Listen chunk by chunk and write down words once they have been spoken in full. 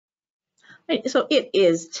Right, so it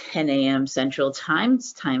is 10 a.m. Central Time.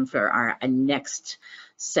 It's time for our next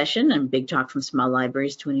session on Big Talk from Small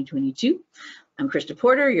Libraries 2022. I'm Krista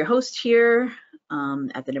Porter, your host here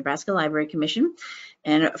at the Nebraska Library Commission.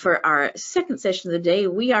 And for our second session of the day,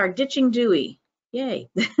 we are ditching Dewey. Yay.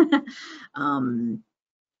 And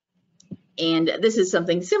this is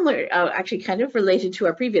something similar, actually kind of related to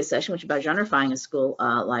our previous session, which is about genrifying a school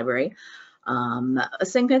library.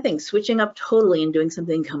 Same kind of thing, switching up totally and doing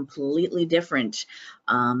something completely different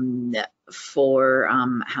for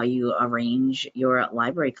how you arrange your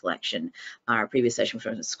library collection. Our previous session was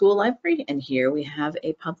from a school library, and here we have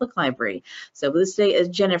a public library. So with us today is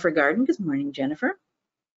Jennifer Garden. Good morning, Jennifer.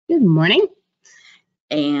 Good morning.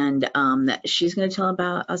 And she's going to tell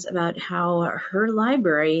us about how her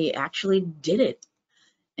library actually did it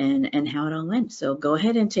and how it all went. So go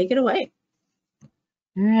ahead and take it away.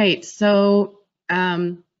 All right, so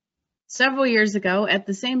several years ago, at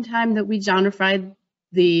the same time that we genrefied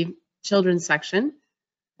the children's section,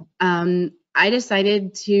 I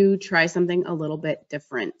decided to try something a little bit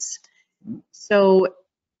different. So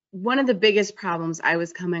one of the biggest problems I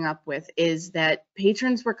was coming up with is that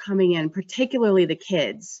patrons were coming in, particularly the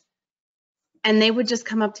kids, and they would just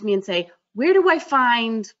come up to me and say, where do I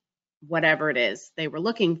find whatever it is they were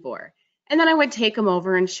looking for? And then I would take them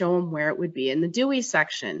over and show them where it would be in the Dewey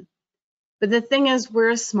section. But the thing is,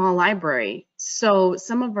 we're a small library, so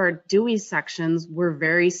some of our Dewey sections were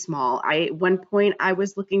very small. At one point, I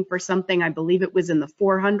was looking for something, I believe it was in the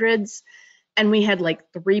 400s, and we had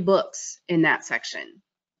like 3 books in that section.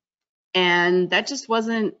 And that just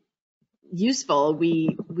wasn't useful.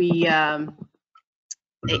 It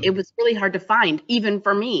was really hard to find, even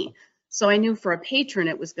for me. So I knew for a patron,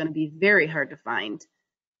 it was going to be very hard to find.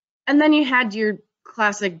 And then you had your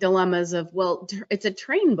classic dilemmas of, well, it's a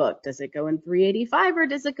train book. Does it go in 385 or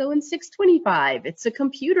does it go in 625? It's a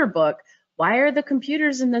computer book. Why are the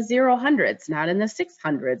computers in the 000s, not in the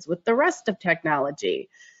 600s with the rest of technology?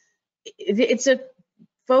 It's a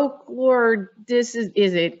folklore. Is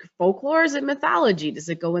it folklore? Is it mythology? Does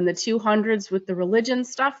it go in the 200s with the religion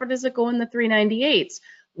stuff, or does it go in the 398s?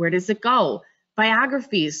 Where does it go?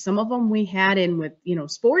 Biographies, some of them we had in with,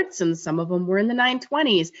 sports, and some of them were in the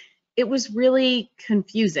 920s. It was really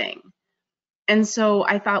confusing. And so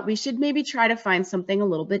I thought we should maybe try to find something a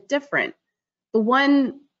little bit different. The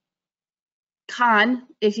one con,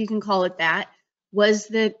 if you can call it that, was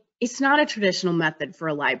that it's not a traditional method for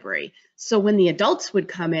a library. So when the adults would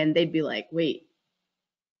come in, they'd be like, wait,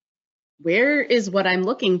 where is what I'm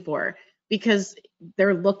looking for? Because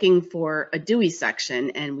they're looking for a Dewey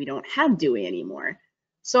section and we don't have Dewey anymore.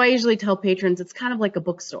 So I usually tell patrons it's kind of like a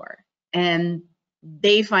bookstore, and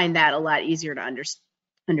they find that a lot easier to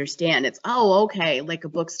understand. It's, oh, okay, like a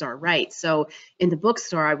bookstore, right? So in the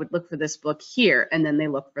bookstore, I would look for this book here, and then they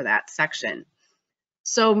look for that section.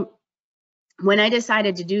 So when I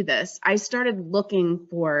decided to do this, I started looking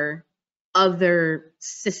for other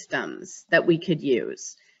systems that we could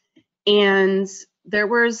use. And there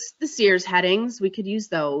was the Sears headings. We could use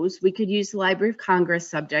those. We could use the Library of Congress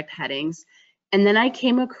subject headings. And then I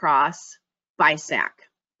came across BISAC.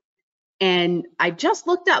 And I just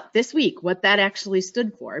looked up this week what that actually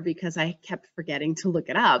stood for, because I kept forgetting to look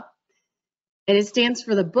it up. And it stands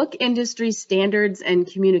for the Book Industry Standards and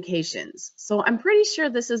Communications. So I'm pretty sure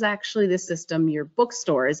this is actually the system your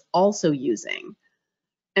bookstore is also using.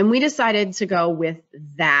 And we decided to go with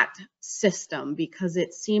that system because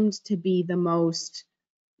it seemed to be the most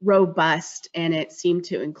robust and it seemed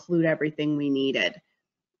to include everything we needed.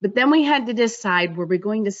 But then we had to decide, were we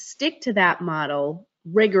going to stick to that model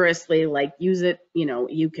rigorously, like use it,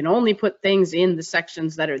 you can only put things in the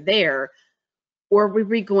sections that are there, or were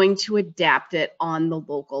we going to adapt it on the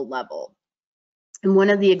local level? And one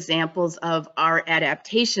of the examples of our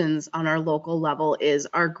adaptations on our local level is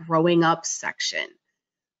our growing up section.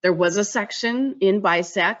 There was a section in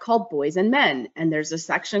BISAC called Boys and Men, and there's a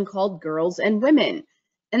section called Girls and Women.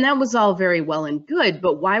 And that was all very well and good,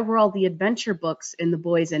 but why were all the adventure books in the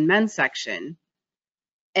Boys and Men section?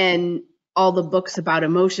 And all the books about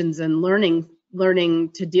emotions and learning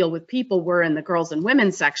to deal with people were in the Girls and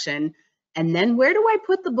Women section. And then where do I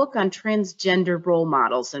put the book on transgender role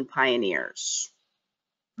models and pioneers?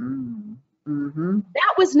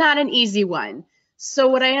 That was not an easy one. So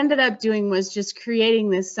what I ended up doing was just creating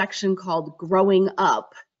this section called Growing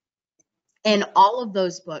Up. And all of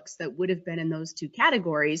those books that would have been in those 2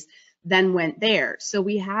 categories then went there. So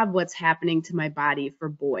we have What's Happening to My Body for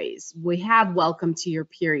boys. We have Welcome to Your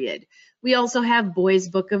Period. We also have Boys'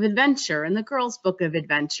 Book of Adventure and the Girls' Book of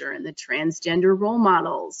Adventure and the transgender role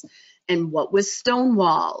models and what was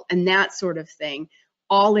Stonewall and that sort of thing.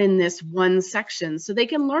 all in this one section so they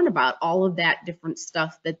can learn about all of that different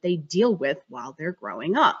stuff that they deal with while they're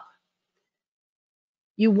growing up.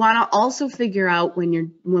 You want to also figure out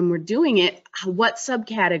when we're doing it, what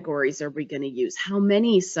subcategories are we going to use? How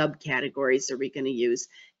many subcategories are we going to use?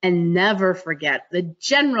 And never forget the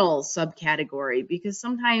general subcategory, because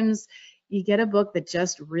sometimes you get a book that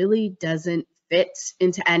just really doesn't fit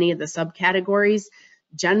into any of the subcategories.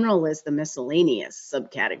 General is the miscellaneous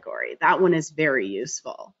subcategory. That one is very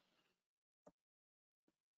useful.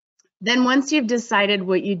 Then once you've decided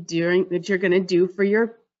what you're going to do for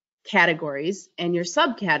your categories and your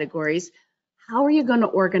subcategories, how are you going to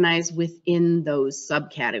organize within those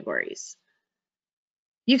subcategories?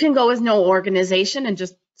 You can go with no organization and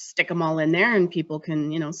just stick them all in there and people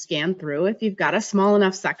can, scan through. If you've got a small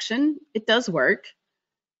enough section, it does work.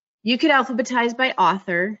 You could alphabetize by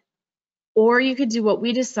author, or you could do what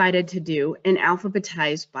we decided to do and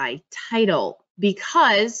alphabetize by title,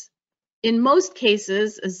 because in most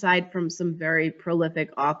cases, aside from some very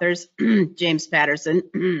prolific authors, James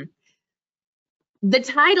Patterson, the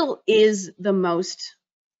title is the most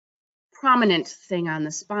prominent thing on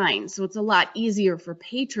the spine. So it's a lot easier for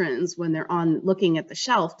patrons when they're looking at the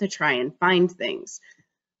shelf to try and find things.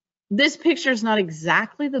 This picture is not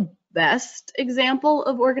exactly the best example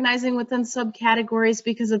of organizing within subcategories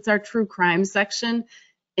because it's our true crime section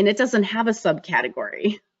and it doesn't have a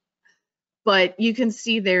subcategory. But you can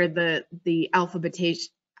see there the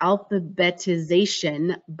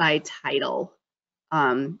alphabetization by title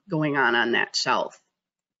going on that shelf.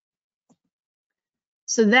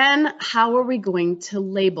 So then how are we going to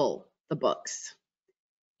label the books?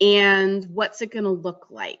 And what's it going to look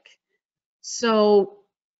like? So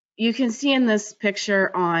you can see in this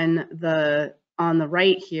picture on the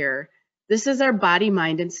right here, this is our body,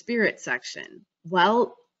 mind, and spirit section.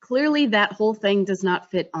 Well, clearly that whole thing does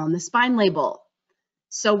not fit on the spine label.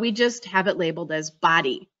 So we just have it labeled as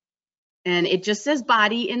body. And it just says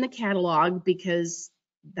body in the catalog because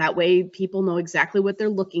that way people know exactly what they're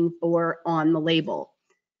looking for on the label.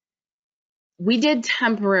 We did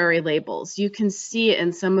temporary labels. You can see it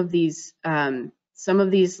in some of these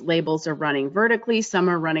labels are running vertically, some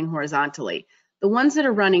are running horizontally. The ones that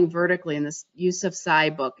are running vertically in this Use of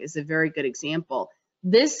Psi book is a very good example.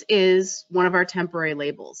 This is one of our temporary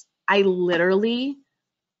labels. I literally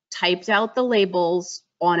typed out the labels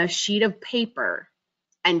on a sheet of paper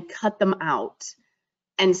and cut them out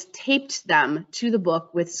and taped them to the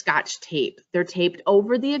book with Scotch tape. They're taped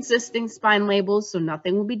over the existing spine labels so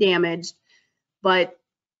nothing will be damaged, but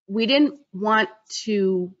we didn't want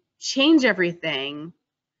to change everything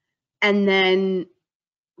and then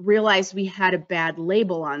realize we had a bad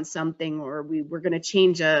label on something, or we were going to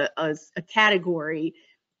change a category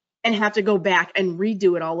and have to go back and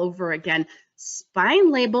redo it all over again.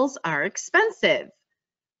 Spine labels are expensive.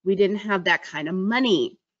 We didn't have that kind of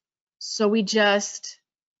money. So we just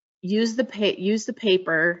used the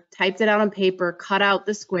paper, typed it out on paper, cut out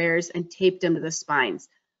the squares, and taped them to the spines.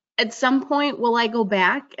 At some point, will I go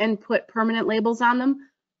back and put permanent labels on them?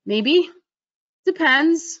 Maybe.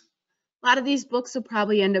 Depends. A lot of these books will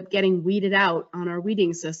probably end up getting weeded out on our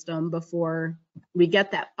weeding system before we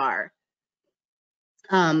get that far.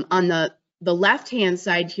 On the left-hand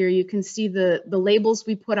side here, you can see the labels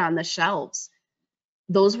we put on the shelves.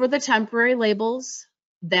 Those were the temporary labels.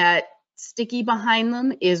 That sticky behind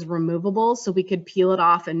them is removable, so we could peel it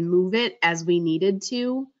off and move it as we needed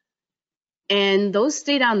to. And those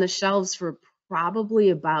stayed on the shelves for probably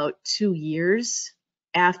about 2 years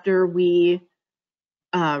after we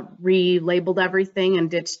relabeled everything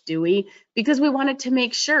and ditched Dewey, because we wanted to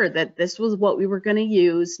make sure that this was what we were going to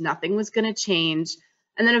use, nothing was going to change.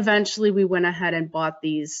 And then eventually we went ahead and bought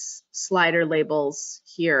these slider labels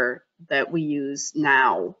here that we use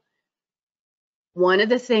now. One of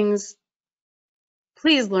the things,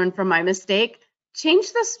 please learn from my mistake,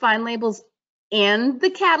 change the spine labels and the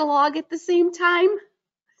catalog at the same time.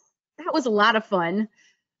 That was a lot of fun.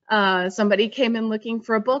 Somebody came in looking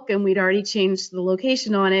for a book and we'd already changed the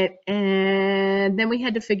location on it, and then we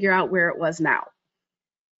had to figure out where it was now.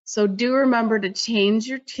 So do remember to change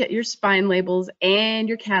your spine labels and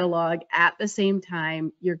your catalog at the same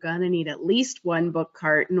time. You're gonna need at least one book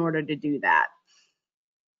cart in order to do that.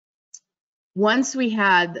 Once we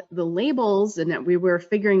had the labels and we were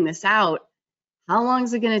figuring this out, how long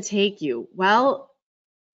is it gonna take you? Well,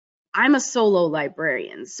 I'm a solo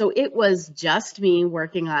librarian, so it was just me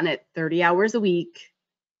working on it 30 hours a week.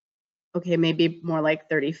 Okay, maybe more like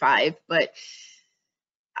 35, but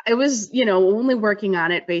I was, only working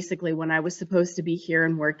on it basically when I was supposed to be here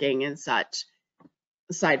and working and such,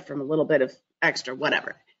 aside from a little bit of extra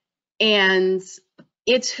whatever. And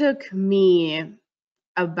it took me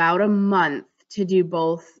about a month to do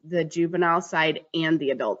both the juvenile side and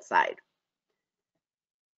the adult side.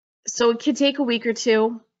 So it could take a week or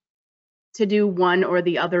two to do one or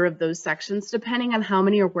the other of those sections, depending on how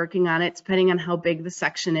many are working on it, depending on how big the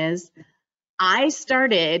section is. I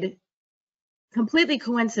started completely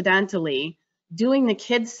coincidentally doing the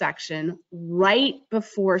kids section right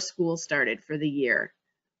before school started for the year,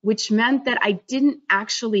 which meant that I didn't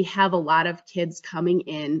actually have a lot of kids coming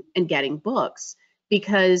in and getting books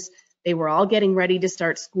because they were all getting ready to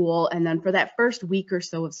start school. And then for that first week or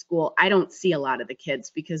so of school, I don't see a lot of the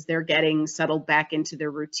kids because they're getting settled back into their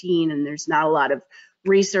routine and there's not a lot of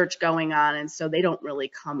research going on. And so they don't really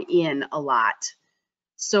come in a lot.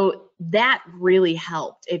 So that really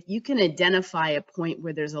helped. If you can identify a point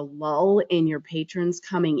where there's a lull in your patrons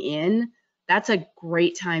coming in, that's a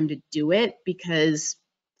great time to do it because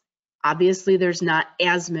obviously there's not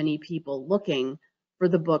as many people looking for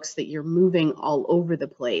the books that you're moving all over the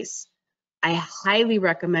place. I highly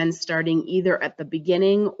recommend starting either at the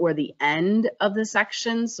beginning or the end of the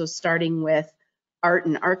section. So starting with art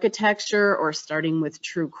and architecture or starting with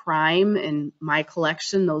true crime in my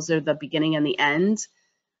collection, those are the beginning and the end.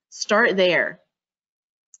 Start there.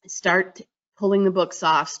 Start pulling the books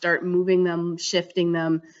off, start moving them, shifting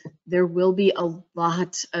them. There will be a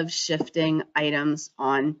lot of shifting items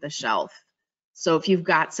on the shelf. So if you've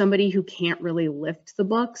got somebody who can't really lift the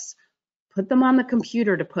books, put them on the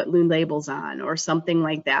computer to put new labels on or something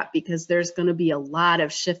like that, because there's going to be a lot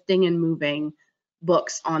of shifting and moving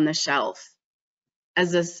books on the shelf.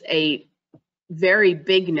 As a very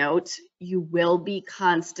big note, you will be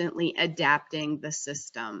constantly adapting the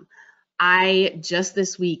system. I just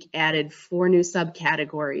this week added 4 new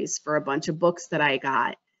subcategories for a bunch of books that I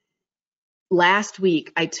got. Last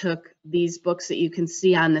week, I took these books that you can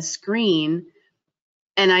see on the screen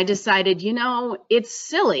and I decided, you know, it's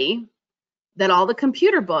silly that all the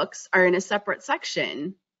computer books are in a separate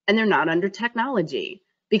section and they're not under technology,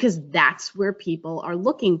 because that's where people are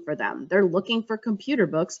looking for them. They're looking for computer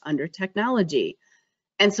books under technology.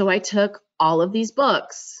 And so I took all of these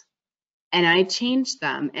books and I changed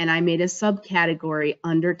them and I made a subcategory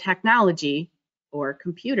under technology or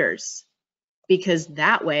computers, because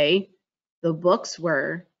that way the books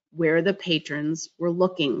were where the patrons were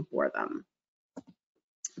looking for them.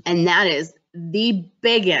 And that is the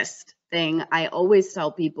biggest thing I always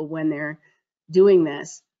tell people when they're doing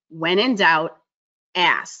this. When in doubt,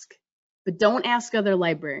 ask. But don't ask other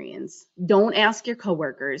librarians. Don't ask your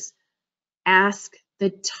coworkers. Ask the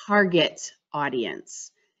target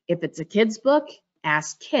audience. If it's a kid's book,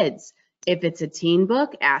 ask kids. If it's a teen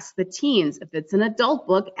book, ask the teens. If it's an adult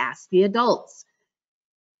book, ask the adults.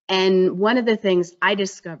 And one of the things I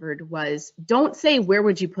discovered was, don't say, where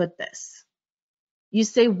would you put this? You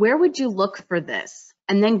say, where would you look for this?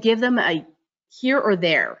 And then give them a here or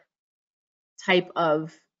there type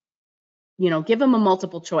of, you know, give them a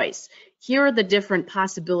multiple choice. Here are the different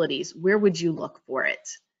possibilities. Where would you look for it?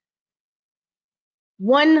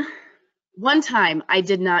 One time I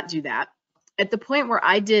did not do that. At the point where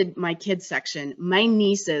I did my kids section, my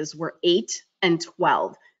nieces were 8 and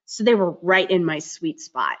 12. So they were right in my sweet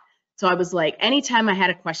spot. So I was like, anytime I had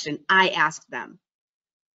a question, I asked them.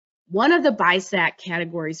 One of the BISAC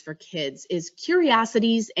categories for kids is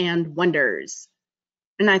curiosities and wonders.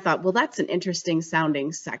 And I thought, well, that's an interesting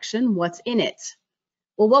sounding section. What's in it?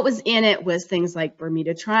 Well, what was in it was things like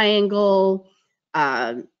Bermuda Triangle,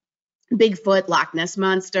 Bigfoot, Loch Ness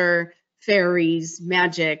Monster, fairies,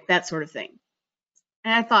 magic, that sort of thing.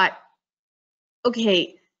 And I thought,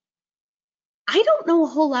 okay, I don't know a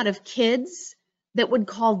whole lot of kids that would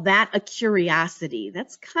call that a curiosity.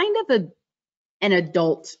 That's kind of an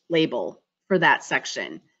adult label for that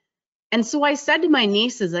section. And so I said to my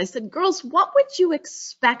nieces, I said, girls, what would you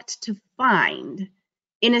expect to find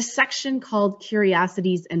in a section called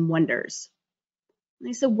Curiosities and Wonders? And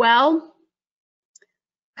they said, well,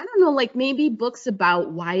 I don't know, like maybe books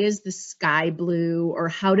about why is the sky blue or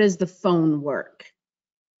how does the phone work?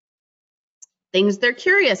 Things they're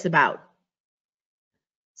curious about.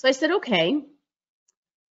 So I said, okay,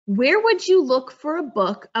 where would you look for a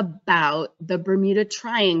book about the Bermuda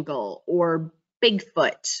Triangle or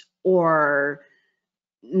Bigfoot or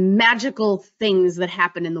magical things that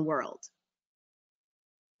happen in the world?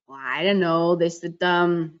 Well, I don't know. They said,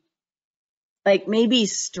 like maybe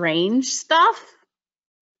strange stuff.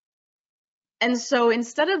 And so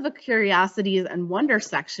instead of the curiosities and wonder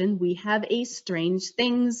section, we have a strange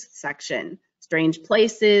things section. Strange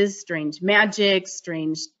places, strange magic,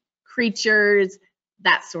 strange creatures,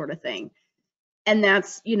 that sort of thing. And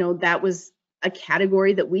that's, you know, that was a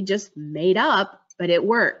category that we just made up, but it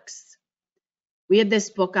works. We had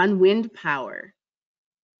this book on wind power.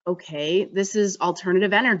 okay, this is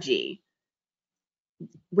alternative energy.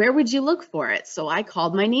 Where would you look for it? So I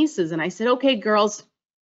called my nieces and I said, okay, girls,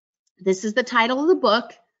 this is the title of the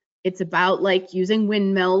book. It's about like using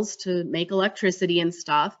windmills to make electricity and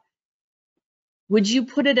stuff. Would you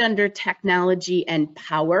put it under technology and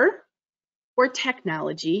power or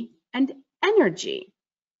technology and energy?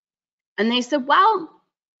 And they said, well,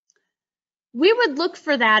 we would look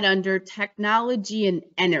for that under technology and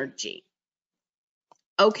energy.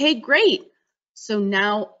 Okay, great. So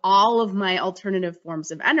now all of my alternative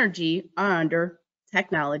forms of energy are under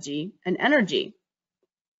technology and energy.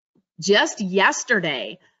 Just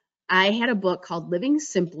yesterday, I had a book called Living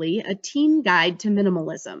Simply, A Teen Guide to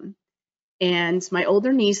Minimalism. And my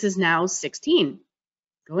older niece is now 16,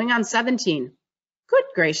 going on 17. Good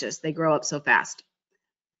gracious, they grow up so fast.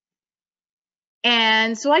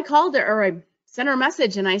 And so I called her, or I sent her a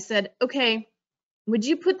message, and I said, okay, would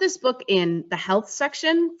you put this book in the health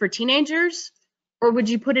section for teenagers, or would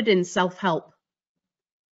you put it in self-help?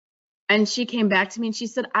 And she came back to me and she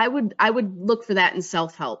said, I would look for that in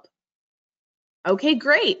self-help. Okay,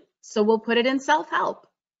 great. So we'll put it in self-help.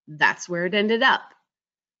 That's where it ended up.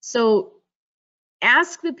 So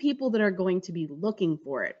ask the people that are going to be looking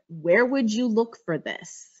for it, where would you look for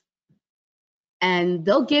this? And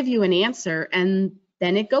they'll give you an answer, and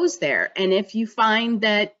then it goes there. And if you find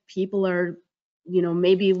that people are,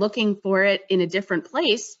 maybe looking for it in a different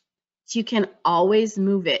place, you can always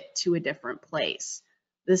move it to a different place.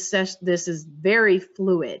 This is very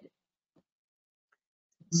fluid.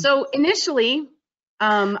 So initially,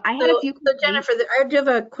 I had a few. So Jennifer, I do have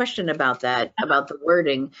a question about that, about the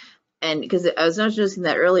wording, and because I was noticing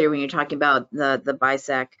that earlier when you're talking about the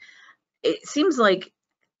BISAC, it seems like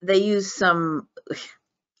they use some,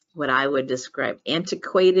 what I would describe,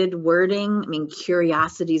 antiquated wording. I mean,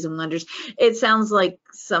 curiosities and wonders. It sounds like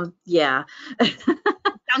some, yeah. It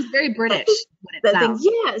sounds very British.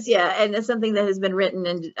 Yes, yeah, and it's something that has been written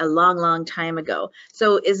in a long, long time ago.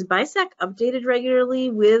 So is BISAC updated regularly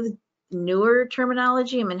with newer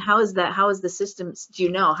terminology? I mean, how is that? How is the system? Do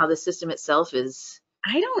you know how the system itself is?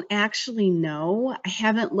 I don't actually know. I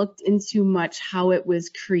haven't looked into much how it was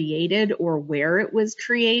created or where it was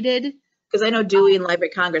created. Because I know Dewey and Library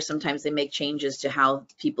of Congress, sometimes they make changes to how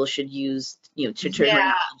people should use, to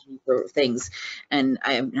terminology for things. And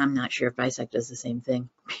I'm not sure if BISAC does the same thing.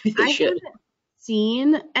 Maybe they should. Haven't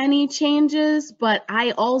seen any changes, but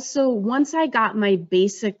I also, once I got my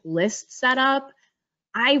basic list set up,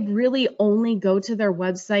 I really only go to their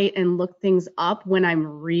website and look things up when I'm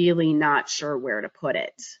really not sure where to put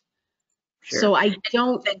it. Sure. So I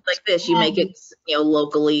don't think like this. You make it,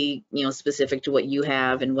 locally, specific to what you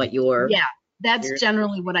have and what your. Yeah, that's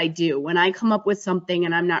generally what I do. When I come up with something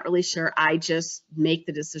and I'm not really sure, I just make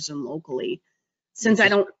the decision locally. Since I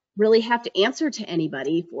don't really have to answer to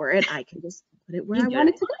anybody for it, I can just put it where I want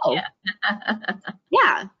it to go. Yeah.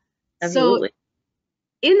 Yeah. Absolutely. So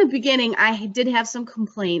in the beginning, I did have some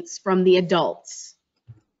complaints from the adults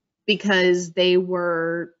because they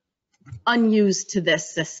were unused to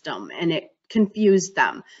this system and it confused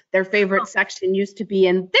them. Their favorite section used to be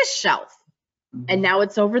in this shelf and now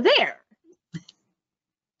it's over there.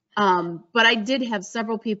 But I did have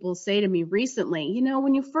several people say to me recently,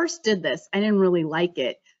 when you first did this, I didn't really like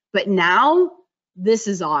it, but now this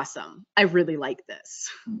is awesome. I really like this.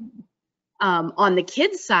 On the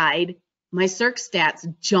kids side, my circ stats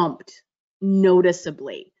jumped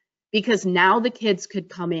noticeably because now the kids could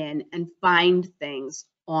come in and find things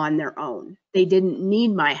on their own. They didn't need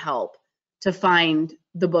my help to find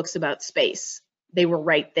the books about space. They were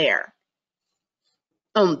right there.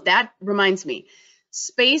 That reminds me,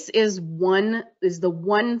 space is the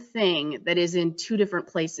one thing that is in two different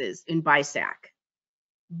places in BISAC,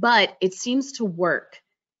 but it seems to work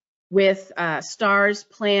with stars,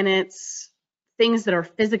 planets, things that are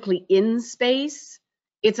physically in space.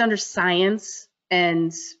 It's under science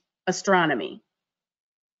and astronomy.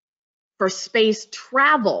 For space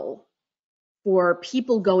travel, for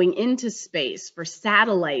people going into space, for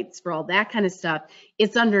satellites, for all that kind of stuff,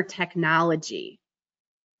 it's under technology.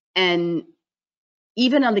 And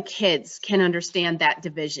even on the kids can understand that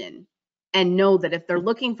division and know that if they're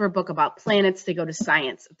looking for a book about planets, they go to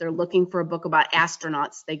science. If they're looking for a book about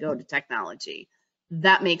astronauts, they go to technology.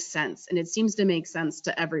 That makes sense. And it seems to make sense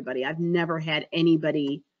to everybody. I've never had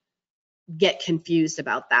anybody get confused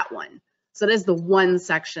about that one. So that is the one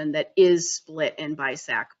section that is split in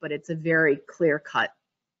BISAC, but it's a very clear-cut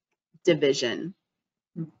division.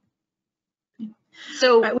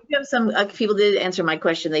 So we have some people did answer my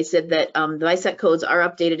question. They said that the BISAC codes are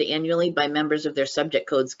updated annually by members of their subject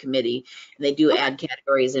codes committee. And they do add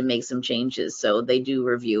categories and make some changes. So they do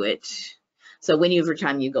review it. So whenever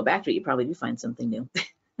time you go back to it, you probably do find something new.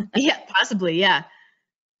 Yeah, possibly, yeah.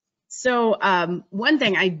 So one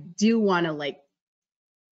thing I do want to, like,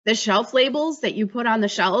 the shelf labels that you put on the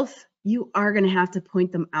shelf, you are going to have to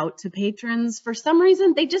point them out to patrons. For some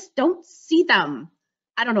reason, they just don't see them.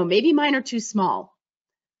 I don't know, maybe mine are too small.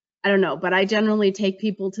 I don't know, but I generally take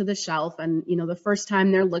people to the shelf, and the first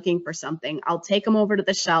time they're looking for something, I'll take them over to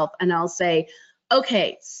the shelf and I'll say,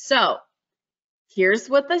 okay, so here's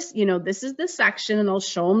what this is the section, and I'll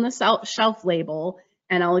show them the shelf label,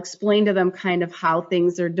 and I'll explain to them kind of how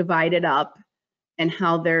things are divided up and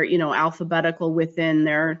how they're, alphabetical within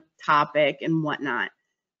their topic and whatnot.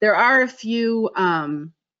 There are a few,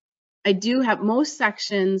 I do have, most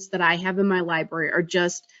sections that I have in my library are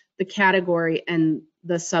just the category and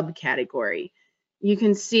the subcategory. You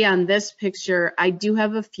can see on this picture, I do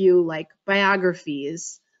have a few, like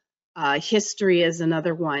biographies. History is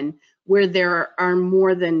another one where there are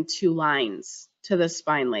more than 2 lines to the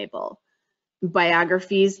spine label.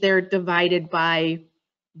 Biographies, they're divided by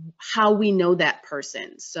how we know that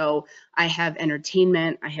person. So I have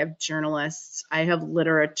entertainment, I have journalists, I have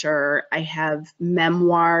literature, I have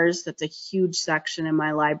memoirs. That's a huge section in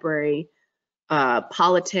my library.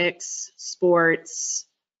 Politics, sports,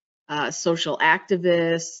 social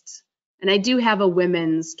activists, and I do have a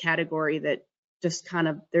women's category that just kind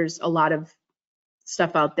of, there's a lot of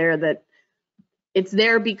stuff out there that it's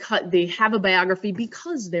there because they have a biography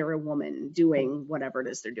because they're a woman doing whatever it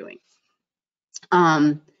is they're doing.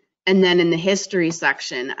 And then in the history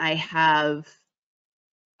section, I have,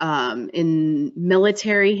 in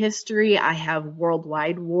military history, I have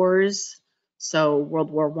worldwide wars. So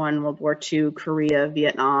World War I, World War II, Korea,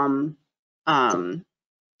 Vietnam, I'm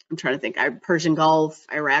trying to think, Persian Gulf,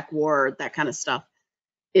 Iraq War, that kind of stuff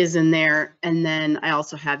is in there. And then I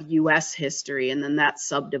also have US history, and then that's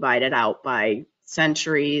subdivided out by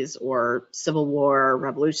centuries or Civil War,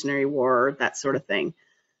 Revolutionary War, that sort of thing.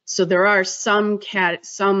 So there are some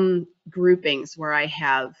groupings where I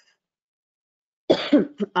have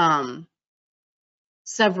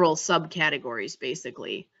several subcategories,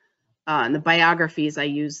 basically. In the biographies, I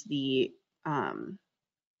use the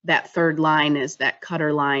that third line is, that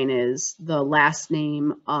cutter line is the last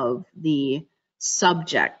name of the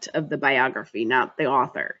subject of the biography, not the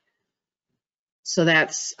author. So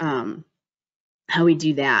that's how we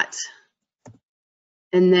do that.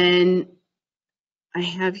 And then I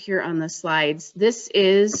have here on the slides, this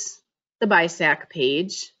is the BISAC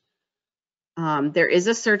page. There is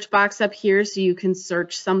a search box up here, so you can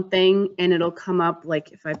search something and it'll come up.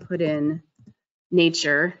 Like if I put in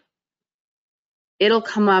nature, it'll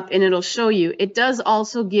come up and it'll show you. It does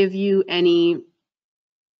also give you any,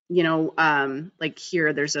 like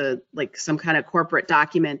here, there's some kind of corporate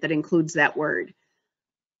document that includes that word.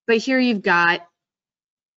 But here you've got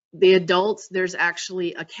the adults, there's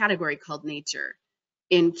actually a category called nature.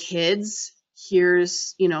 In kids,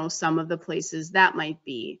 here's, some of the places that might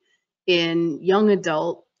be. In young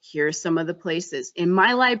adult, here's some of the places. In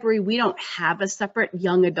my library, we don't have a separate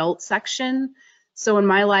young adult section. So in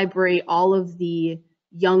my library, all of the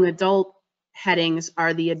young adult headings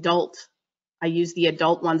are the adult. I use the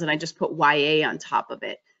adult ones and I just put YA on top of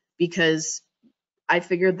it because I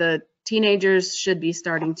figured the teenagers should be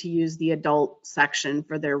starting to use the adult section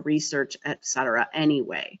for their research, etc.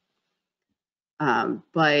 anyway.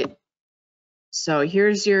 But so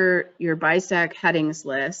here's your BISAC headings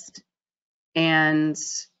list, and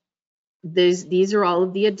these are all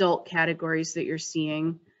of the adult categories that you're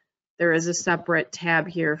seeing. There is a separate tab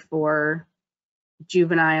here for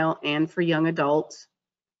juvenile and for young adult.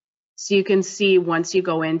 So you can see, once you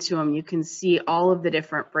go into them, you can see all of the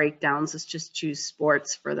different breakdowns. Let's just choose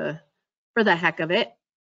sports for the heck of it.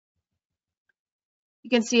 You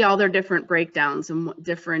can see all their different breakdowns and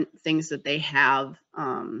different things that they have,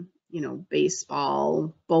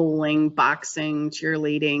 baseball, bowling, boxing,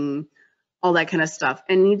 cheerleading, all that kind of stuff.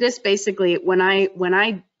 And you just basically, when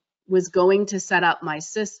I was going to set up my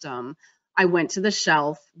system, I went to the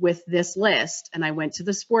shelf with this list and I went to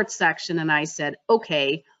the sports section and I said,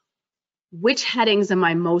 okay, which headings am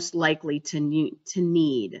I most likely to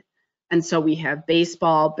need? And so we have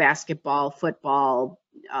baseball, basketball, football,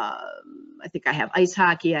 I think I have ice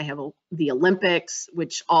hockey, I have the Olympics,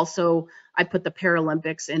 which also I put the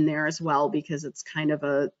Paralympics in there as well because it's kind of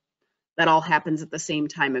that all happens at the same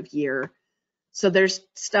time of year. So there's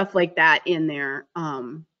stuff like that in there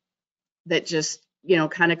that just,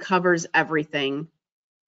 kind of covers everything.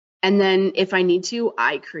 And then if I need to,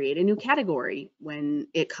 I create a new category when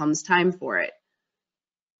it comes time for it.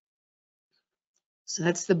 So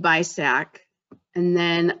that's the BISAC. And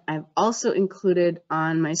then I've also included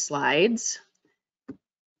on my slides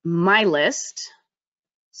my list.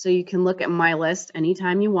 So you can look at my list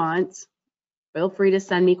anytime you want. Feel free to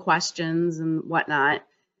send me questions and whatnot.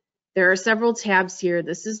 There are several tabs here.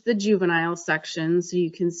 This is the juvenile section, so you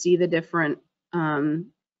can see the different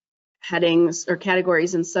headings or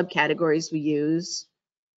categories and subcategories we use.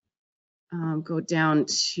 Go down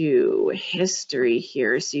to history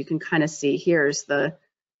here, so you can kind of see,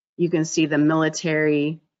 you can see the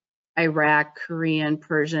military, Iraq, Korean,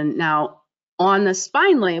 Persian. Now, on the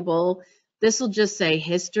spine label, this will just say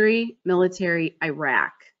history, military,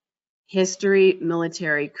 Iraq, history,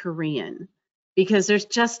 military, Korean. Because there's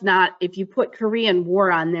just not, if you put Korean War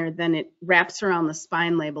on there, then it wraps around the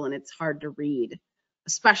spine label and it's hard to read,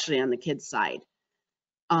 especially on the kids' side.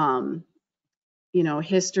 You know,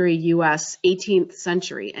 history, US, 18th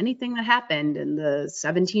century, anything that happened in the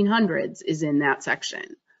 1700s is in that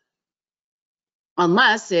section.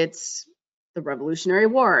 Unless it's the Revolutionary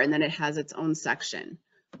War, and then it has its own section.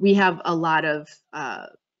 We have a lot of,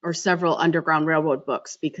 or several Underground Railroad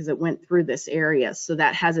books because it went through this area, so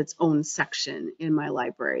that has its own section in my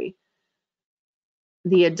library.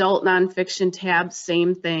 The adult nonfiction tab,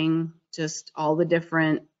 same thing, just all the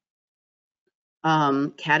different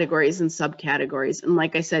categories and subcategories. And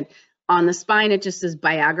like I said, on the spine, it just says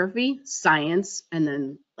biography, science, and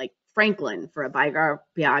then like Franklin for a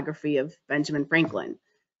biography of Benjamin Franklin.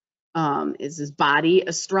 Is his body,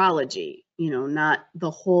 astrology, you know, not the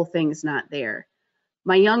whole thing's not there.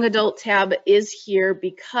 My young adult tab is here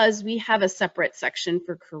because we have a separate section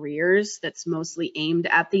for careers that's mostly aimed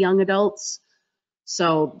at the young adults.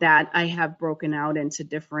 So that I have broken out into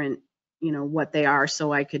different, you know, what they are,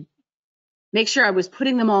 so I could make sure I was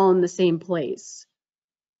putting them all in the same place.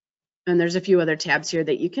 And there's a few other tabs here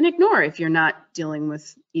that you can ignore if you're not dealing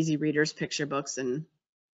with easy readers, picture books, and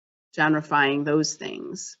genrifying those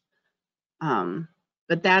things.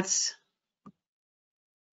 But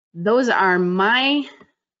those are my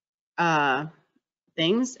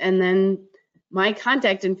things, and then my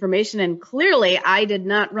contact information. And clearly I did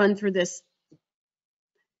not run through this.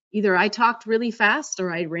 Either I talked really fast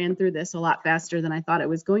or I ran through this a lot faster than I thought I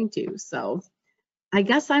was going to. So I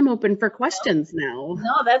guess I'm open for questions now.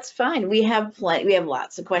 No, that's fine. We have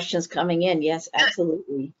lots of questions coming in. Yes,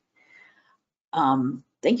 absolutely.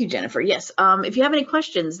 Thank you, Jennifer. Yes, if you have any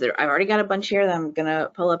questions, I've already got a bunch here that I'm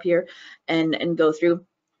gonna pull up here and go through.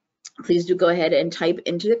 Please do go ahead and type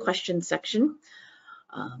into the question section.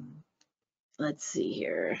 Let's see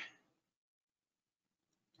here.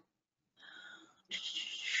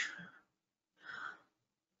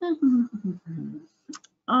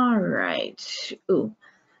 All right. Ooh,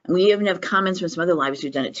 we even have comments from some other libraries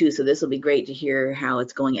who've done it too, so this will be great to hear how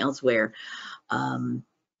it's going elsewhere.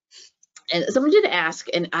 And someone did ask,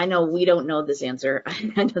 and I know we don't know this answer.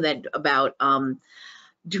 I know that about,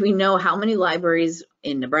 do we know how many libraries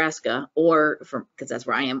in Nebraska, or because that's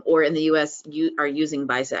where I am, or in the US are using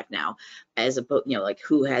BISAC now, as opposed, you know, like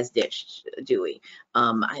who has ditched Dewey?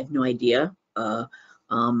 I have no idea.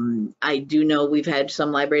 I do know we've had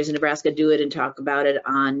some libraries in Nebraska do it and talk about it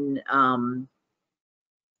on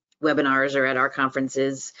webinars or at our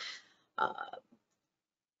conferences.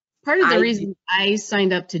 Part of the reason I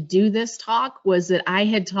signed up to do this talk was that I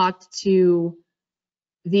had talked to,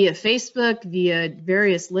 via Facebook, via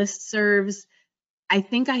various listservs, I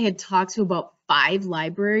think I had talked to about 5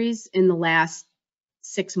 libraries in the last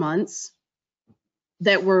 6 months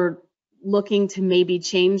that were looking to maybe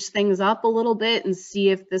change things up a little bit and see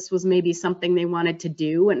if this was maybe something they wanted to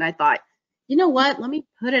do. And I thought, you know what, let me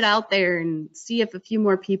put it out there and see if a few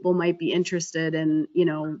more people might be interested in, you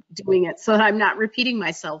know, doing it, so that I'm not repeating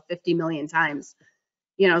myself 50 million times.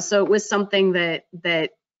 You know, so it was something that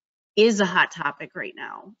is a hot topic right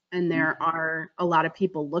now, and there are a lot of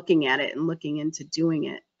people looking at it and looking into doing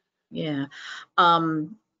it. Yeah.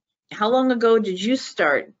 How long ago did you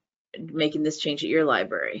start making this change at your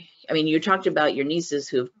library? I mean, you talked about your nieces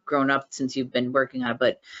who've grown up since you've been working on it,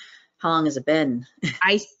 but how long has it been?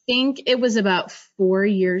 I think it was about 4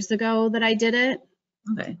 years ago that I did it.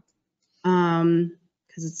 Okay.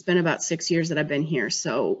 Because it's been about 6 years that I've been here.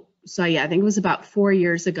 So yeah, I think it was about 4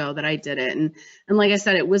 years ago that I did it. And like I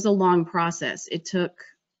said, it was a long process. It took,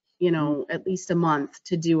 you know, at least a month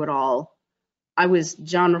to do it all. I was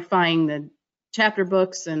genrifying the chapter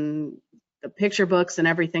books and the picture books and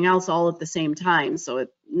everything else all at the same time. So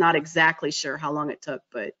not exactly sure how long it took,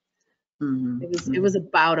 but it was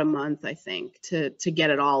about a month, I think, to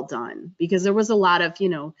get it all done, because there was a lot of, you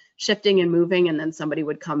know, shifting and moving, and then somebody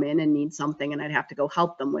would come in and need something and I'd have to go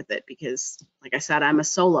help them with it, because like I said, I'm a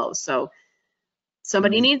solo. So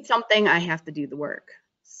somebody needs something, I have to do the work.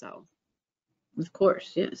 So of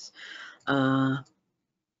course, yes.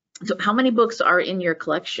 So how many books are in your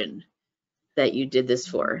collection that you did this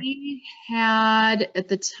for? We had at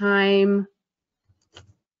the time,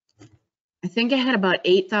 I think I had about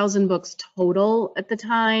 8,000 books total at the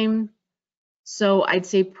time. So I'd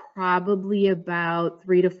say probably about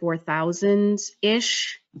 3,000 to 4,000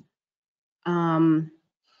 ish.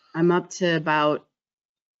 I'm up to about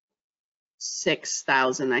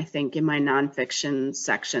 6,000, I think, in my nonfiction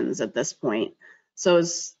sections at this point. So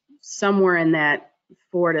it's somewhere in that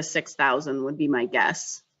 4,000 to 6,000 would be my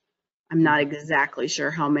guess. I'm not exactly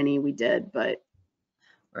sure how many we did, but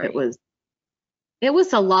Right. it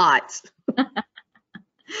was a lot.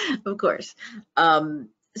 Of course.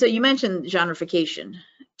 So you mentioned genreification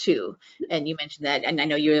too, and you mentioned that, and I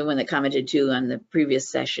know you're the one that commented too on the previous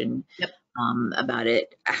session. Yep. About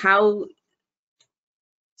it. So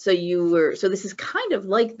this is kind of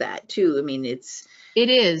like that too. I mean, it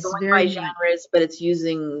is going by genres, but it's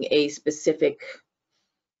using a specific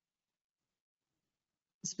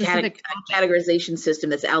categorization system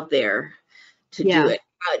that's out there to do it.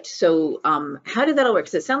 So how did that all work?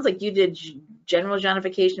 So it sounds like you did general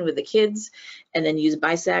genreification with the kids and then use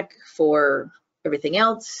BISAC for everything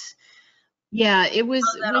else. Yeah, it was.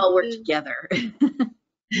 How did that all work together?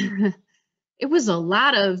 It was a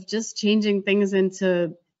lot of just changing things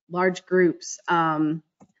into large groups. Because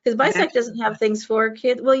BISAC doesn't have things for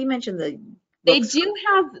kids. Well, you mentioned the books.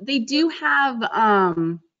 They do have,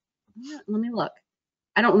 let me look.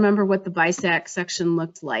 I don't remember what the BISAC section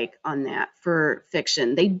looked like on that for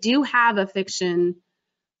fiction. They do have a fiction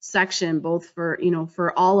section, both for,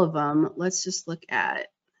 for all of them. Let's just look at.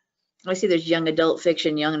 I see there's young adult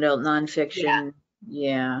fiction, young adult nonfiction.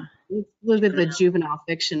 Yeah. Let's look at the juvenile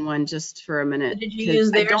fiction one just for a minute. Did you use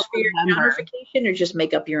theirs for your genreification or just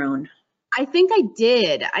make up your own? I think I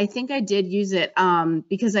did. I think I did use it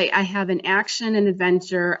because I have an action and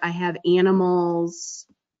adventure. I have animals.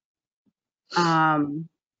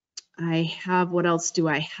 I have, what else do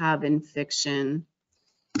I have in fiction?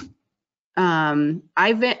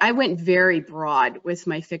 I went very broad with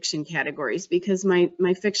my fiction categories because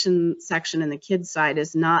my fiction section in the kids side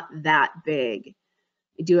is not that big.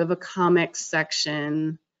 I do have a comics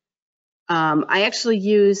section. I actually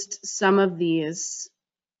used some of these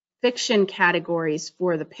fiction categories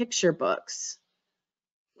for the picture books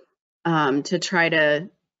to try to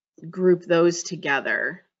group those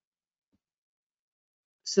together.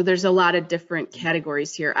 So there's a lot of different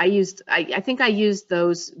categories here. I think I used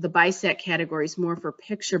the BISAC categories more for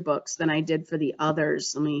picture books than I did for the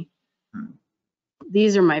others.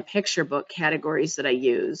 These are my picture book categories that I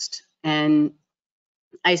used. And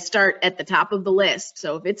I start at the top of the list.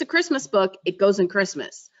 So if it's a Christmas book, it goes in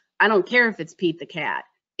Christmas. I don't care if it's Pete the Cat,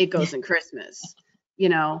 it goes in Christmas,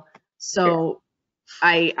 So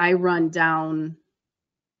I run down,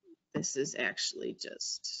 this is actually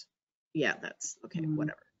just, yeah, that's okay,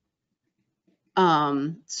 whatever.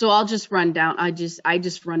 So I'll just run down, I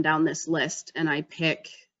just run down this list and I pick,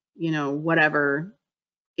 whatever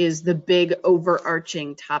is the big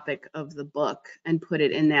overarching topic of the book and put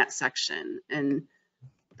it in that section. And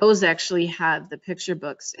those actually have, the picture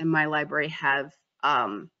books in my library have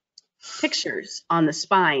pictures on the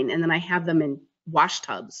spine, and then I have them in wash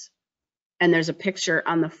tubs. And there's a picture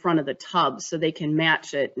on the front of the tub so they can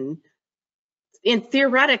match it. And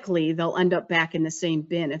theoretically, they'll end up back in the same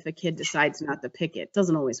bin if a kid decides not to pick it. It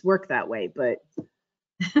doesn't always work that way, but,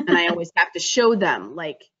 and I always have to show them,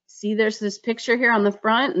 like, see, there's this picture here on the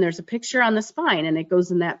front and there's a picture on the spine and it goes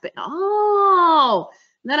in that bin. Oh,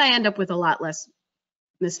 and then I end up with a lot less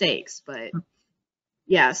mistakes, but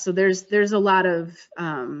yeah, so there's a lot of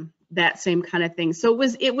that same kind of thing. So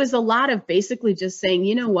it was a lot of basically just saying,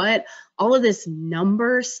 you know what, all of this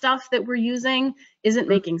number stuff that we're using isn't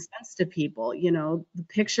making sense to people. The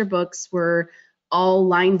picture books were all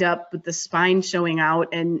lined up with the spine showing out,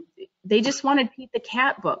 and they just wanted Pete the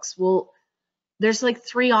Cat books. Well, there's like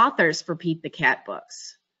 3 authors for Pete the Cat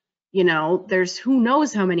books. There's who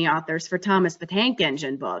knows how many authors for Thomas the Tank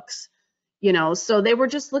Engine books. So they were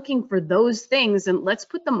just looking for those things, and let's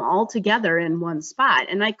put them all together in one spot.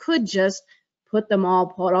 And I could just put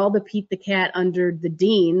all the Pete the Cat under the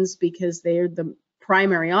Deans because they're the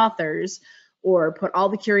primary authors, or put all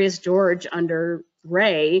the Curious George under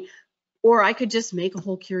Ray, or I could just make a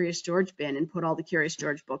whole Curious George bin and put all the Curious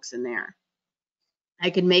George books in there. I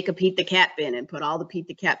could make a Pete the Cat bin and put all the Pete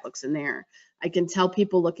the Cat books in there. I can tell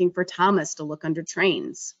people looking for Thomas to look under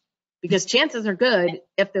trains, because chances are good,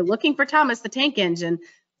 if they're looking for Thomas the Tank Engine,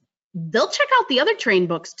 they'll check out the other train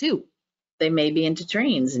books too. They may be into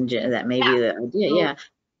trains, and that may be the idea.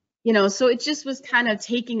 So, so it just was kind of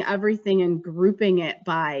taking everything and grouping it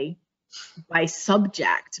by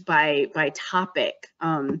subject, by topic.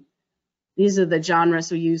 these are the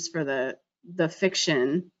genres we use for the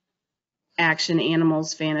fiction: action,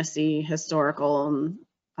 animals, fantasy, historical.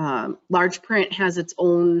 Large print has its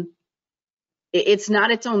own, it's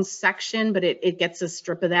not its own section, but it gets a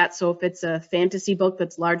strip of that. So if it's a fantasy book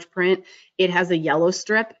that's large print, it has a yellow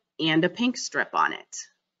strip and a pink strip on it.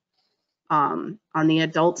 On the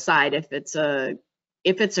adult side, if it's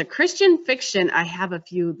a Christian fiction, I have a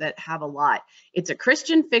few that have a lot. It's a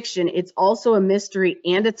Christian fiction, it's also a mystery,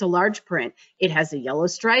 and it's a large print. It has a yellow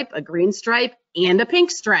stripe, a green stripe, and a pink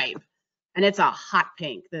stripe. And it's a hot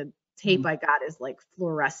pink. The tape I got is like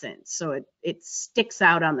fluorescent, so it sticks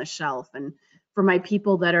out on the shelf. And for my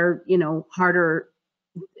people that are, harder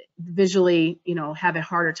visually, have a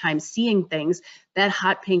harder time seeing things, that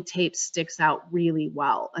hot pink tape sticks out really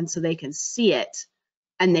well. And so they can see it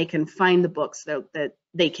and they can find the books that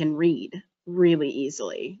they can read really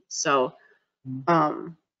easily. So,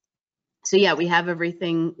 so yeah, we have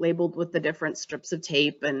everything labeled with the different strips of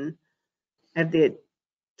tape, and have the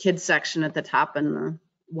kids section at the top and the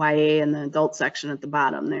YA and the adult section at the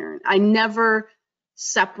bottom there. I never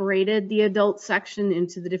separated the adult section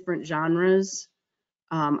into the different genres.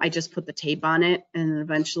 I just put the tape on it, and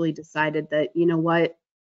eventually decided that, what,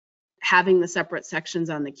 having the separate sections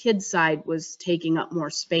on the kids side was taking up more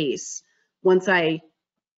space. Once I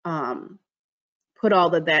put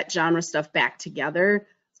all of that genre stuff back together,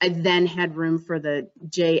 I then had room for the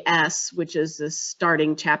JS, which is the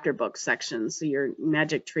starting chapter book section. So your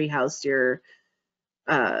Magic Treehouse, your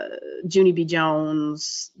Junie B.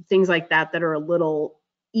 Jones, things like that are a little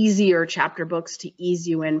easier chapter books to ease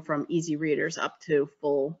you in from easy readers up to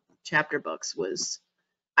full chapter books.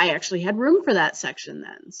 I actually had room for that section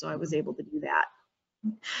then, so I was able to do that.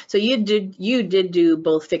 So you did do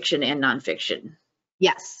both fiction and nonfiction.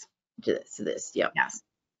 Yes. To this, yeah. Yes.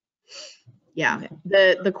 Yeah.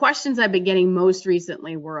 Okay. The questions I've been getting most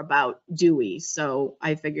recently were about Dewey, so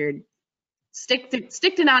I figured stick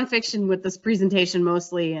to nonfiction with this presentation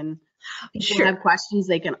mostly, and if people have questions,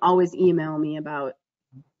 they can always email me about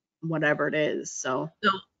whatever it is. So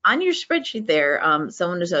on your spreadsheet there,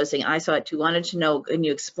 someone was saying, I saw it too, wanted to know, can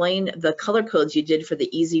you explain the color codes you did for the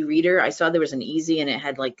easy reader? I saw there was an easy and it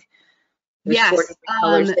had like, there's 4 different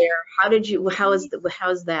colors there. How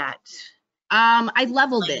is that? I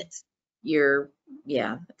leveled it.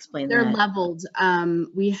 Explain that. They're leveled.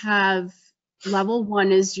 We have level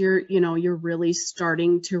 1 is you're really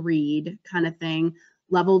starting to read kind of thing.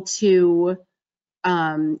 Level 2,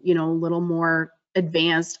 a little more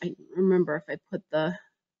advanced. I remember if I put the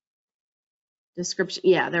description.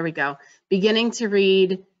 Yeah, there we go. Beginning to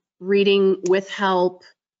read, reading with help,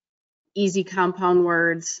 easy compound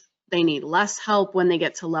words. They need less help when they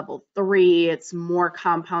get to level 3. It's more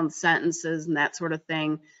compound sentences and that sort of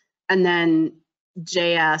thing. And then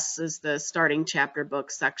JS is the starting chapter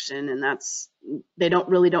book section, and they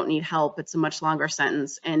don't need help. It's a much longer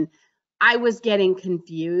sentence. And I was getting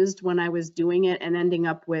confused when I was doing it and ending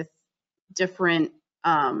up with different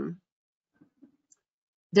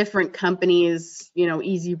companies,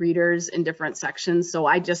 easy readers in different sections. So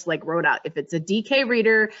I just wrote out, if it's a DK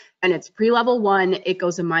reader and it's pre-level 1, it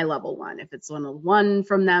goes in my level 1. If it's level 1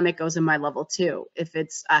 from them, it goes in my level 2. If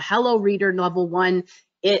it's a Hello Reader level 1,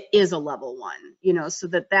 it is a level 1, so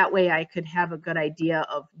that way I could have a good idea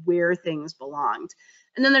of where things belonged.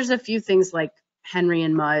 And then there's a few things like Henry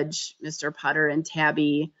and Mudge, Mr. Putter and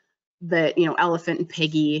Tabby, that, Elephant and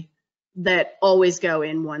Piggy, that always go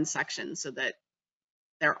in one section, so that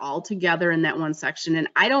they're all together in that one section. And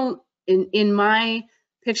I don't, in my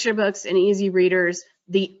picture books and easy readers,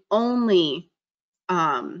 the only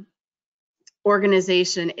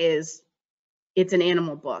organization is it's an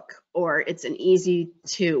animal book or it's an easy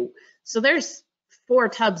 2. So there's 4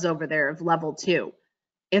 tubs over there of level 2.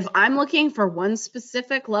 If I'm looking for one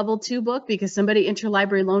specific level 2 book because somebody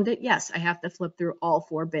interlibrary loaned it, yes, I have to flip through all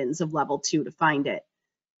 4 bins of level 2 to find it.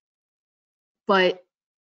 But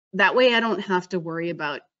that way I don't have to worry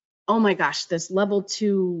about, oh my gosh, this level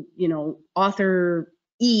 2, author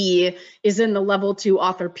E is in the level 2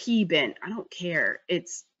 author P bin. I don't care.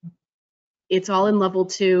 It's all in level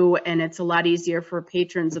 2, and it's a lot easier for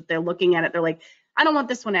patrons if they're looking at it. They're like, I don't want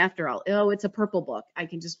this one after all. Oh, it's a purple book. I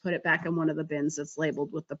can just put it back in one of the bins that's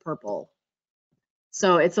labeled with the purple.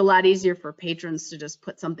 So it's a lot easier for patrons to just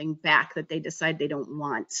put something back that they decide they don't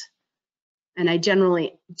want. And I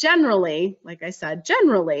generally, like I said,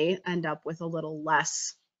 end up with a little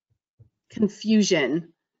less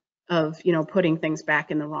confusion of, putting things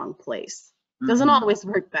back in the wrong place. Doesn't always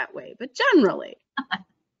work that way, but generally.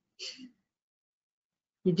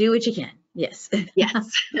 You do what you can. Yes.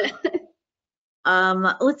 Yes.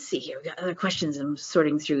 Let's see here. We got other questions I'm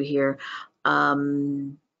sorting through here.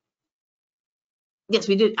 Yes,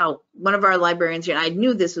 we did. Oh, one of our librarians here, and I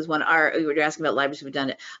knew this was one. We were asking about libraries who've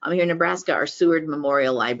done it. Here in Nebraska, our Seward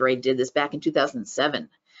Memorial Library did this back in 2007.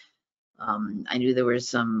 I knew there were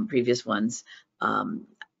some previous ones. I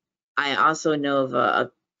also know of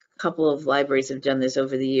a couple of libraries have done this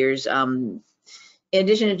over the years. In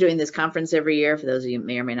addition to doing this conference every year, for those of you who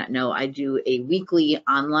may or may not know, I do a weekly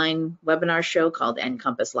online webinar show called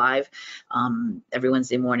Encompass Live every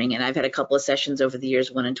Wednesday morning. And I've had a couple of sessions over the years,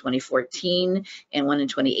 one in 2014 and one in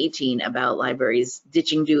 2018 about libraries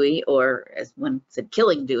ditching Dewey, or as one said,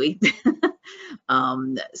 killing Dewey.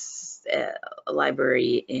 A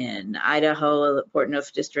library in Idaho, the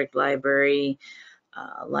Portneuf District Library,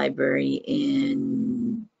 library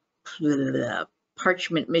in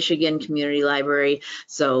Parchment, Michigan Community Library.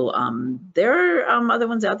 So there are other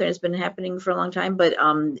ones out there. It's been happening for a long time, but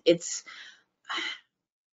I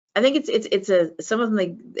think some of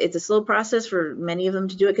them, it's a slow process for many of them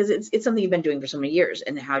to do it, because it's something you've been doing for so many years.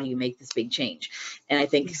 And how do you make this big change? And I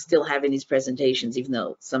think still having these presentations, even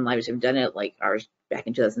though some libraries have done it, like ours back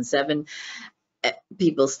in 2007,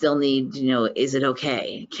 people still need to know, is it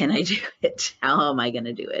okay? Can I do it? How am I going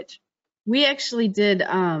to do it? We actually did,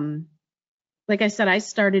 like I said, I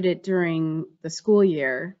started it during the school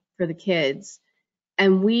year for the kids,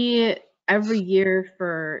 and we every year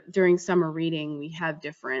during summer reading, we have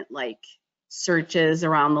different like searches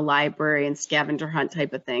around the library and scavenger hunt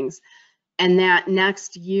type of things. And that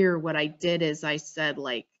next year, what I did is I said,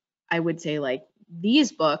 like, I would say, like,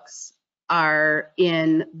 these books are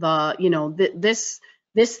in the, you know, this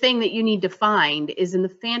thing that you need to find is in the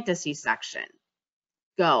fantasy section.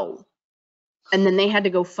 Go. And then they had to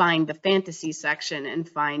go find the fantasy section and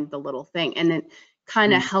find the little thing. And it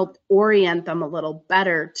kind of helped orient them a little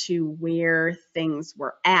better to where things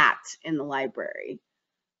were at in the library.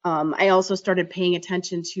 I also started paying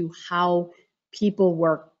attention to how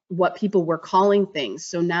what people were calling things.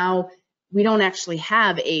 So now we don't actually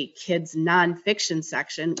have a kids nonfiction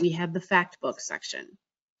section. We have the fact book section.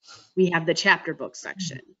 We have the chapter book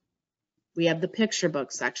section. We have the picture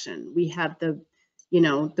book section. We have the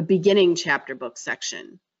beginning chapter book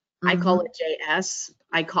section. I call it JS.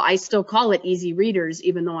 I still call it easy readers,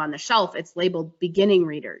 even though on the shelf it's labeled beginning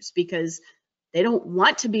readers, because they don't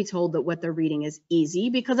want to be told that what they're reading is easy,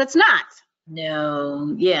 because it's not.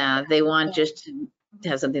 No, yeah, they want just to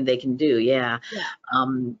have something they can do. Yeah.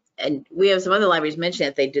 And we have some other libraries mentioning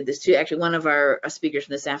that they did this too. Actually, one of our speakers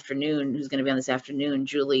from this afternoon, who's going to be on this afternoon,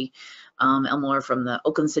 Julie Elmore from the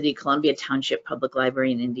Oakland City Columbia Township Public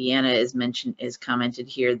Library in Indiana, is commented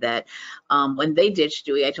here that when they ditched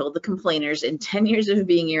Dewey, I told the complainers, in 10 years of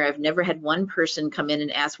being here, I've never had one person come in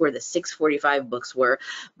and ask where the 645 books were,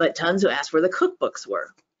 but tons who asked where the cookbooks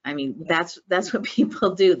were. I mean, that's what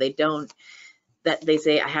people do. They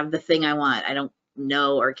say, I have the thing I want. I don't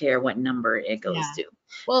know or care what number it goes to.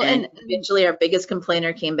 Well, and eventually our biggest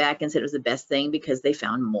complainer came back and said it was the best thing because they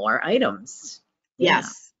found more items.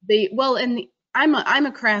 Yes. I'm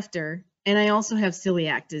a crafter, and I also have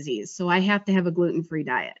celiac disease, so I have to have a gluten-free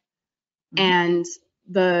diet. And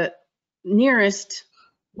the nearest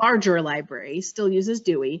larger library still uses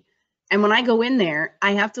Dewey. And when I go in there,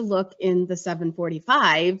 I have to look in the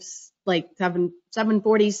 745s, like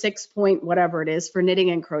 746 point whatever it is for knitting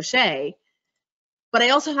and crochet. But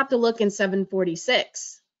I also have to look in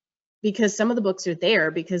 746 because some of the books are there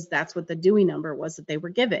because that's what the Dewey number was that they were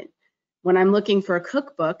given. When I'm looking for a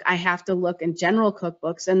cookbook, I have to look in general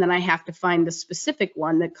cookbooks, and then I have to find the specific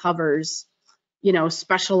one that covers,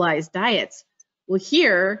 specialized diets. Well,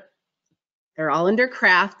 here, they're all under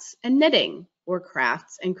crafts and knitting, or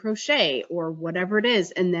crafts and crochet, or whatever it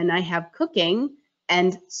is. And then I have cooking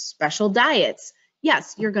and special diets.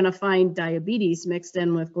 Yes, you're going to find diabetes mixed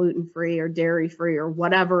in with gluten-free or dairy-free or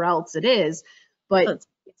whatever else it is, but it's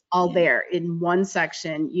all there in one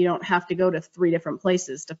section. You don't have to go to 3 different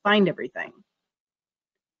places to find everything.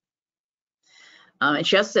 And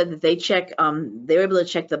she also said that they were able to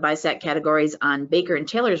check the BISAC categories on Baker and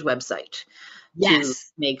Taylor's website to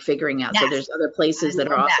make figuring out. So there's other places that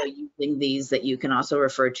are also using these that you can also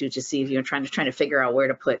refer to see if you're trying to figure out where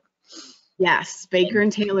to put. Yes, Baker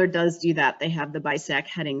and Taylor does do that. They have the BISAC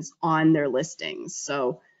headings on their listings.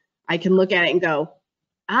 So I can look at it and go,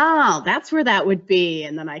 oh, that's where that would be.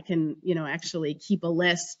 And then I can, actually keep a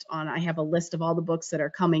list I have a list of all the books that are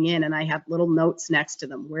coming in, and I have little notes next to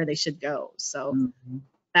them where they should go. So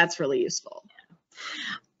that's really useful.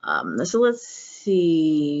 So let's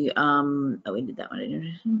see. We did that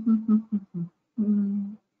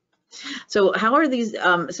one. So how are these,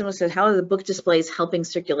 someone said, how are the book displays helping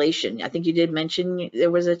circulation? I think you did mention there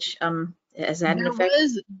was a Has that an effect?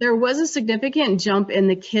 There was a significant jump in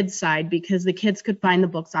the kids side because the kids could find the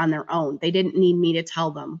books on their own. They didn't need me to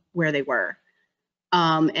tell them where they were.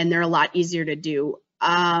 And they're a lot easier to do.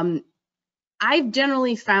 I've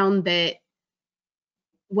generally found that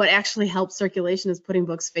what actually helps circulation is putting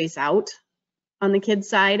books face out on the kids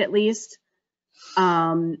side, at least.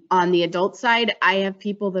 On the adult side, I have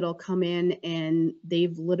people that'll come in and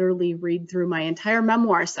they've literally read through my entire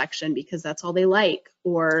memoir section because that's all they like,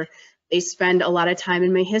 or they spend a lot of time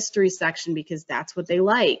in my history section because that's what they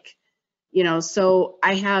like. You know, so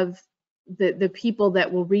I have the people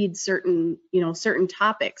that will read certain, you know, certain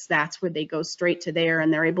topics, that's where they go straight to there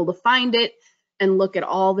and they're able to find it and look at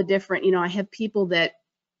all the different, you know, I have people that,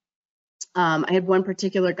 I had one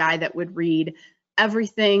particular guy that would read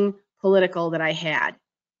everything political that I had.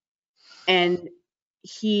 And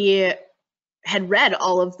he had read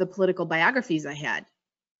all of the political biographies I had,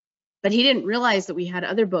 but he didn't realize that we had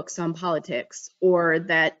other books on politics, or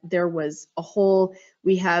that there was a whole,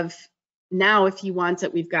 we have now, if he wants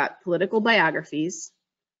it, we've got political biographies.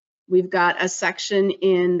 We've got a section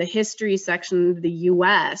in the history section of the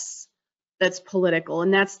US that's political,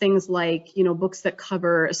 and that's things like, you know, books that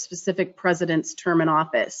cover a specific president's term in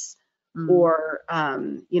office, or,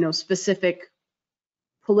 you know, specific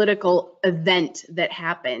political event that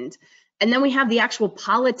happened. And then we have the actual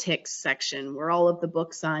politics section where all of the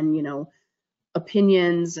books on, you know,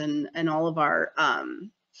 opinions and all of our,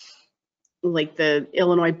 like the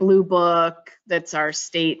Illinois Blue Book, that's our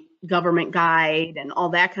state government guide and all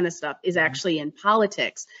that kind of stuff, is actually in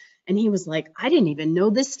politics. And he was like, I didn't even know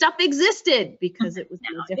this stuff existed, because it was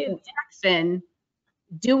in a different section,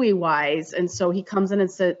 Dewey wise. And so he comes in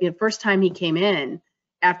and said, you know, first time he came in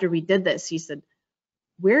after we did this, he said,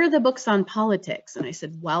 where are the books on politics? And I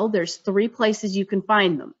said, well, there's 3 places you can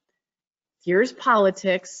find them. Here's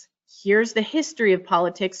politics, here's the history of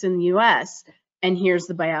politics in the US, and here's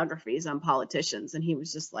the biographies on politicians. And he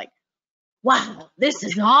was just like, wow, this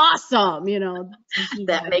is awesome. You know,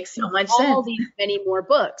 that makes so much all sense. These many more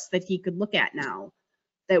books that he could look at now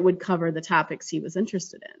that would cover the topics he was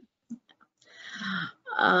interested in.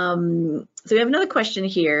 So we have another question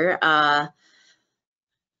here.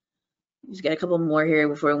 Just got a couple more here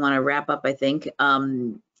before we want to wrap up, I think.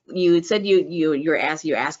 You said you're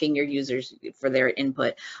asking your users for their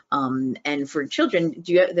input, and for children,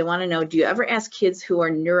 they want to know, do you ever ask kids who are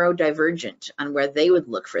neurodivergent on where they would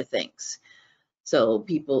look for things? So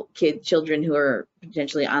children who are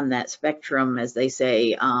potentially on that spectrum, as they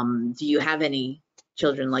say, do you have any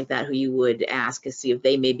children like that who you would ask to see if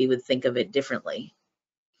they maybe would think of it differently?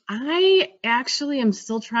 I actually am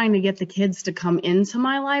still trying to get the kids to come into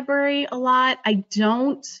my library a lot. I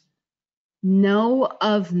don't know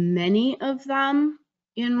of many of them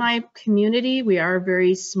in my community. We are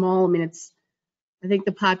very small. I mean, I think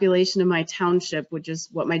the population of my township, which is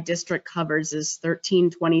what my district covers, is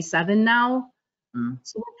 1327 now.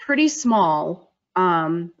 So we're pretty small.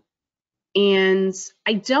 And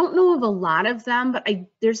I don't know of a lot of them, but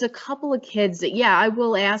there's a couple of kids that, yeah, I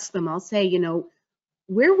will ask them. I'll say, you know,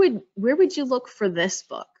 where would you look for this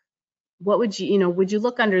book? What would you know, would you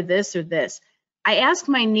look under this or this? I ask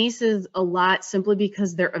my nieces a lot simply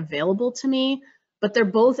because they're available to me, but they're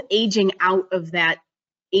both aging out of that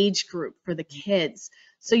age group for the kids.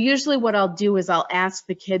 So usually what I'll do is I'll ask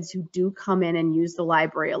the kids who do come in and use the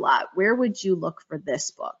library a lot, where would you look for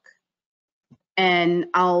this book? And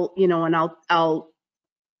I'll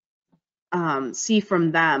see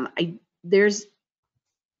from them. There's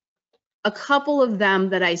a couple of them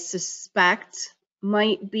that I suspect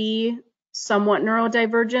might be somewhat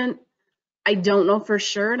neurodivergent. I don't know for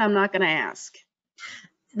sure, and I'm not going to ask.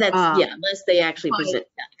 That's unless they actually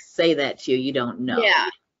say that to you, you don't know. Yeah,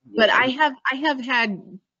 but I have had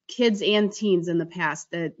kids and teens in the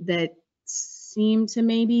past that seem to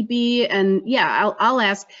maybe be, and yeah, I'll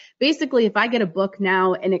ask. Basically, if I get a book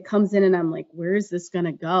now and it comes in and I'm like, where is this going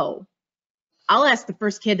to go? I'll ask the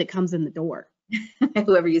first kid that comes in the door.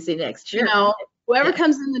 Whoever you see next, sure. You know, whoever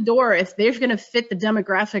comes in the door, if they're going to fit the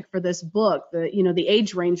demographic for this book, the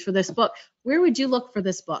age range for this book, where would you look for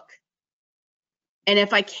this book? And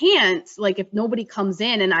if I can't, like if nobody comes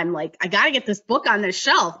in and I'm like, I got to get this book on this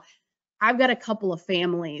shelf, I've got a couple of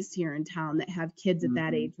families here in town that have kids at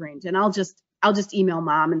that age range, and I'll just email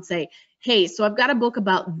mom and say, hey, so I've got a book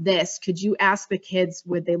about this. Could you ask the kids,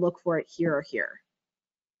 would they look for it here or here?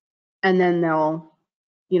 And then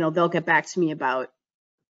they'll get back to me about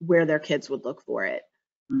where their kids would look for it.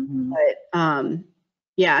 But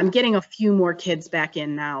yeah, I'm getting a few more kids back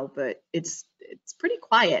in now, but it's pretty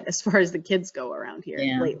quiet as far as the kids go around here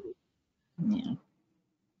lately. Yeah.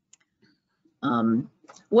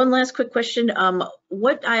 One last quick question.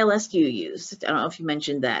 What ILS do you use? I don't know if you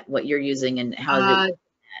mentioned that, what you're using and how is it?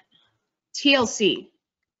 TLC.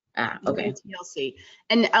 Okay. TLC.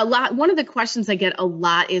 And one of the questions I get a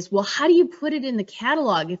lot is, well, how do you put it in the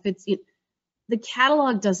catalog if it's, the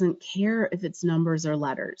catalog doesn't care if it's numbers or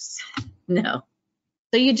letters. No.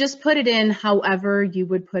 So you just put it in however you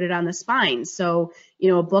would put it on the spine. So,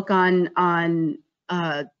 a book on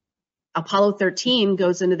Apollo 13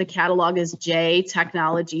 goes into the catalog as J,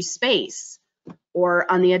 technology, space.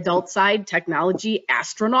 Or on the adult side, technology,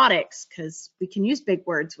 astronautics, because we can use big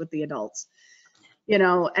words with the adults.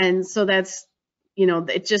 And so that's,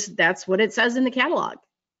 that's what it says in the catalog.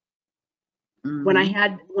 Mm-hmm.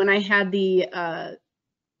 When I had the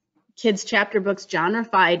kids chapter books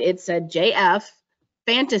genreified, it said JF,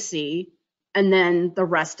 fantasy, and then the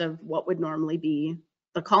rest of what would normally be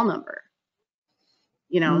the call number.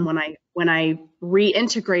 Mm-hmm. When I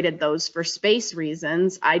reintegrated those for space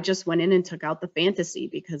reasons, I just went in and took out the fantasy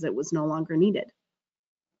because it was no longer needed.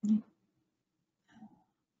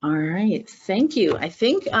 All right, thank you. I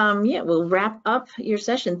think, we'll wrap up your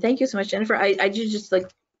session. Thank you so much, Jennifer. I do just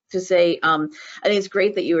like to say, I think it's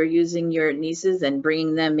great that you are using your nieces and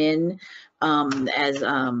bringing them in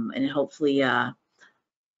and hopefully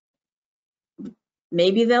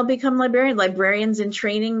maybe they'll become librarians in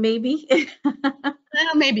training, maybe.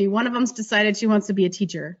 Well, maybe. One of them's decided she wants to be a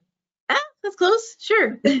teacher. That's close,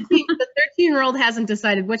 sure. The 13-year-old hasn't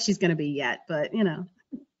decided what she's going to be yet, but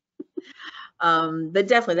But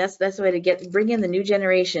definitely, that's the way to bring in the new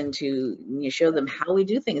generation to show them how we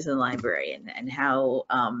do things in the library and how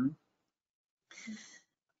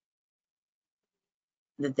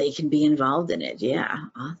that they can be involved in it. Yeah,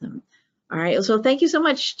 awesome. All right, so thank you so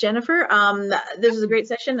much, Jennifer. This was a great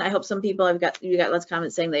session. I hope some people you got lots of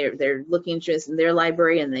comments saying they're looking into this in their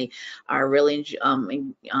library and they are really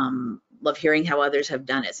love hearing how others have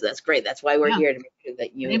done it. So that's great. That's why we're here to make sure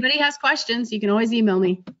that anybody has questions, you can always email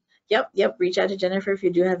me. Yep. Reach out to Jennifer if you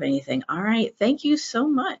do have anything. All right. Thank you so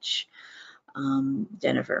much,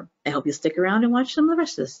 Jennifer. I hope you'll stick around and watch some of the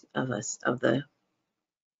rest of the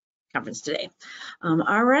conference today.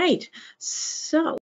 All right. So.